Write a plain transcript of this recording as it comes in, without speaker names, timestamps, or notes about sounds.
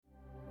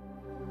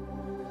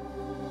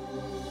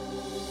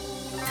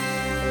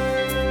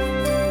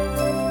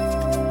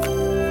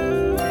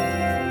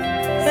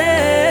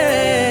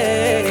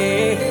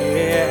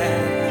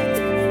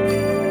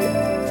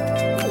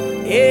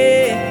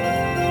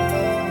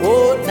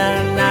Oh na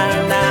na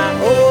na,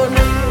 oh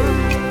na.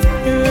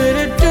 Do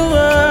it, do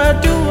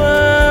it, do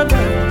it.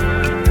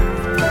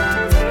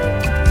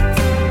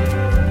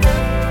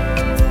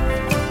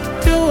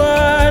 Do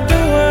it, do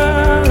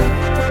it.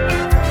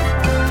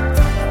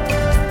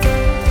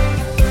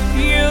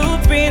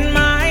 You've been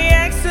my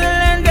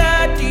excellent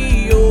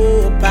daddy,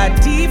 oh,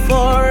 party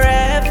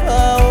forever,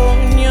 oh,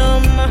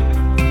 nyum.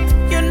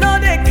 You know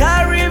they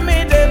carry me,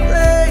 they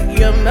play.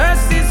 Your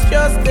mercies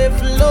just they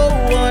flow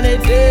on a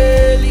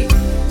daily.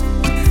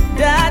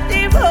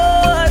 Daddy,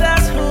 oh,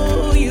 that's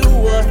who you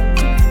are.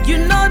 You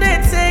know they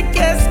take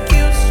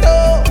excuse,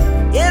 show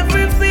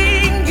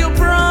everything you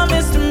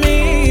promised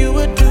me you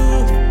would do.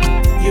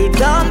 You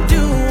don't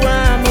do,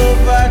 I'm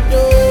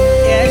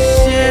overdosed.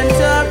 Ancient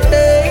of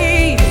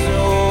days,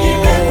 oh.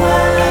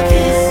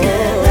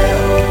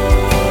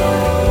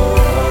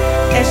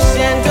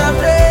 Ancient of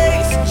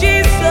days,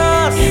 Jesus.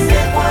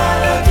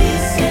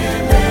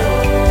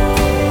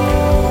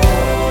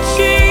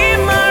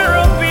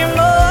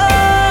 Chimarobimo.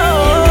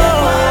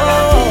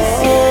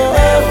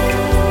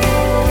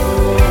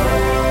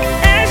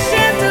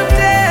 Ancient of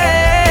days.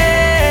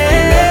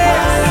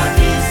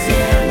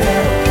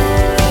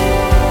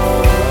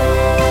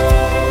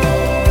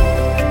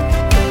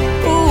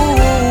 Ooh,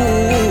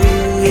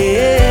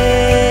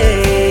 yeah,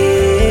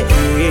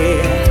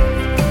 yeah.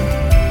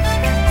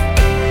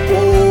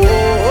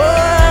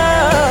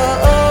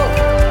 Oh,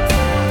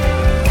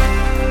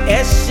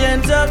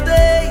 ancient of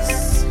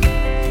days,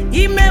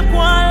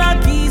 imekwala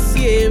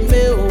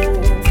kisieme o.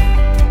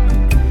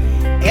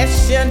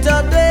 Ancient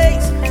of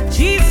days,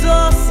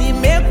 Jesus,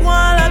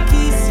 imekwala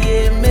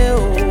kisieme o.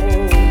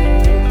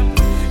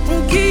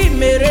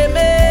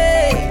 Nkimereme,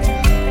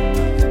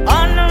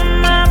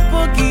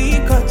 onumapogi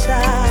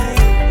kochai,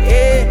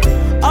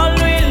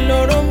 olu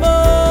iloromo,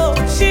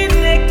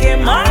 Chineke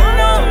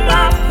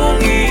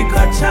onumapogi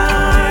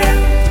kochai.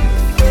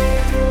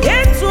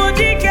 Etu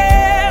dike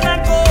na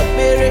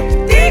kopere,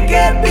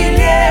 dike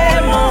bilie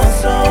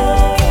monso.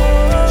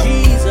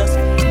 Jesus,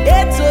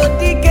 etu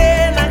dike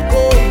na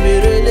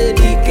kopere, le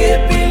dike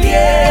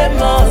bilie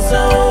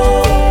monso.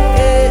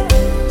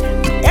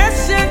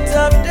 Ancient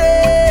of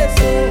days,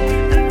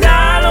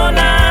 ndalo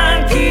na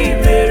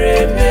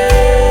nkimereme.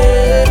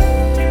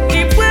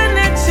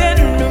 Ikwene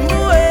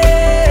chenumue,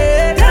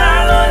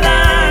 ndalo na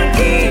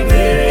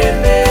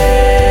nkimereme.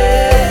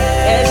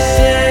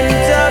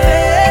 Ancient of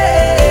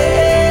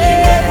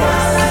days,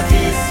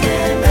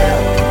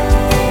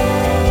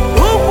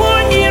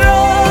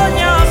 ukwunyiro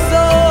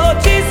nyoso,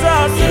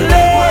 Jesus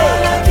le.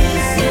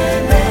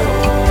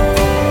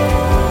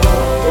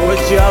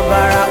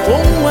 Ojabara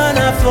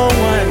umwana for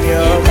one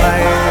your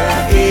mind.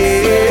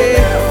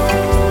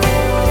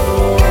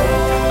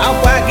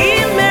 Akwagi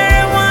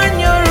mere one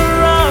your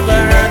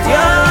rubber at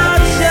your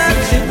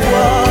church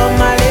for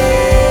my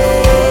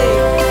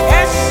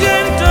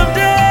ancient of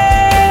days.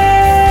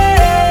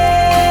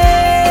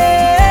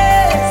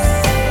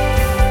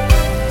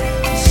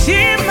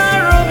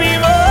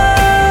 Chimarobimo.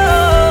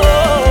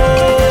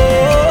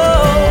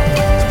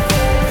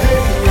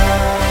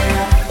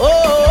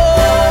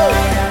 Oh,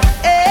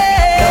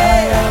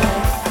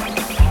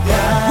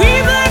 we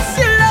bless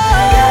you,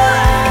 Lord,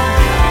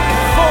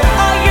 for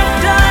all you've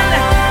done.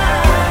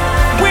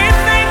 We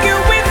thank you,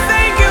 we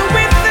thank you,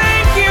 we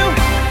thank you.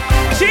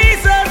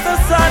 Jesus, the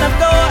Son of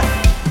God.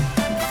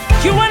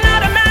 You are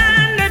not a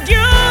man that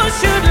you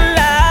should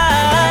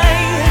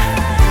lie,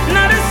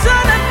 not a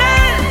son of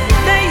man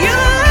that you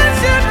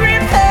should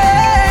repay.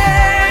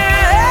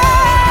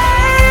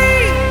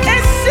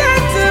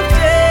 Ancient of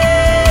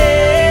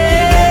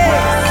days,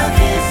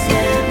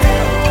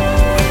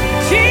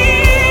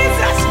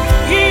 Jesus,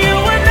 you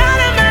are not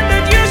a man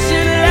that you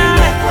should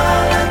lie.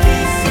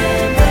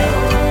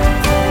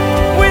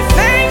 We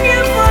thank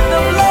you for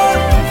the Lord,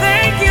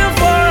 thank you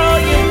for all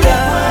you've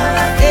done.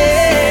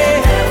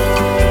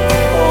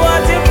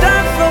 What you've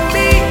done for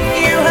me,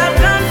 you have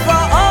done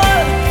for all.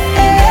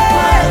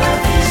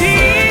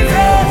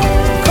 Jesus,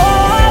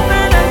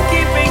 covenant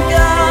keeping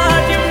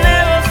God, you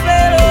never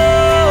fail.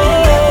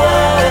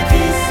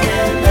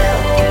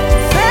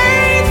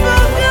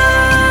 Faithful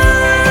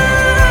God,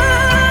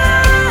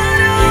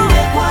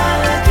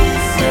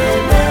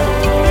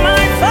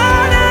 my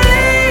Father,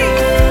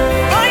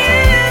 oh, you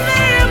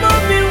never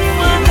move me,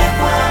 woman.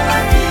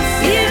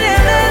 You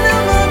never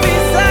move me,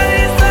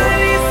 sorry,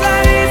 sorry,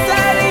 sorry,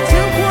 sorry,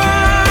 to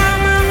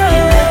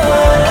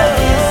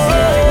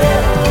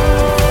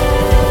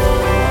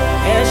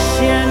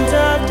Ancient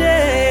of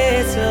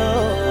days,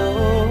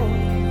 oh,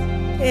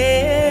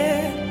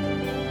 yeah.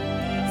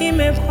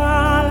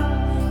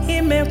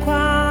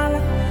 Imekwala,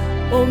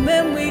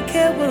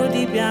 omemwike buru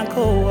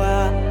dibyankowa.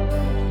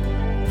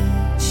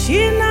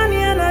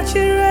 Shinani na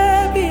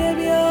chirebi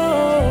ebio,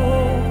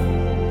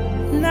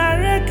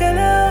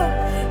 narekele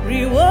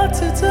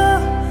riwotuto.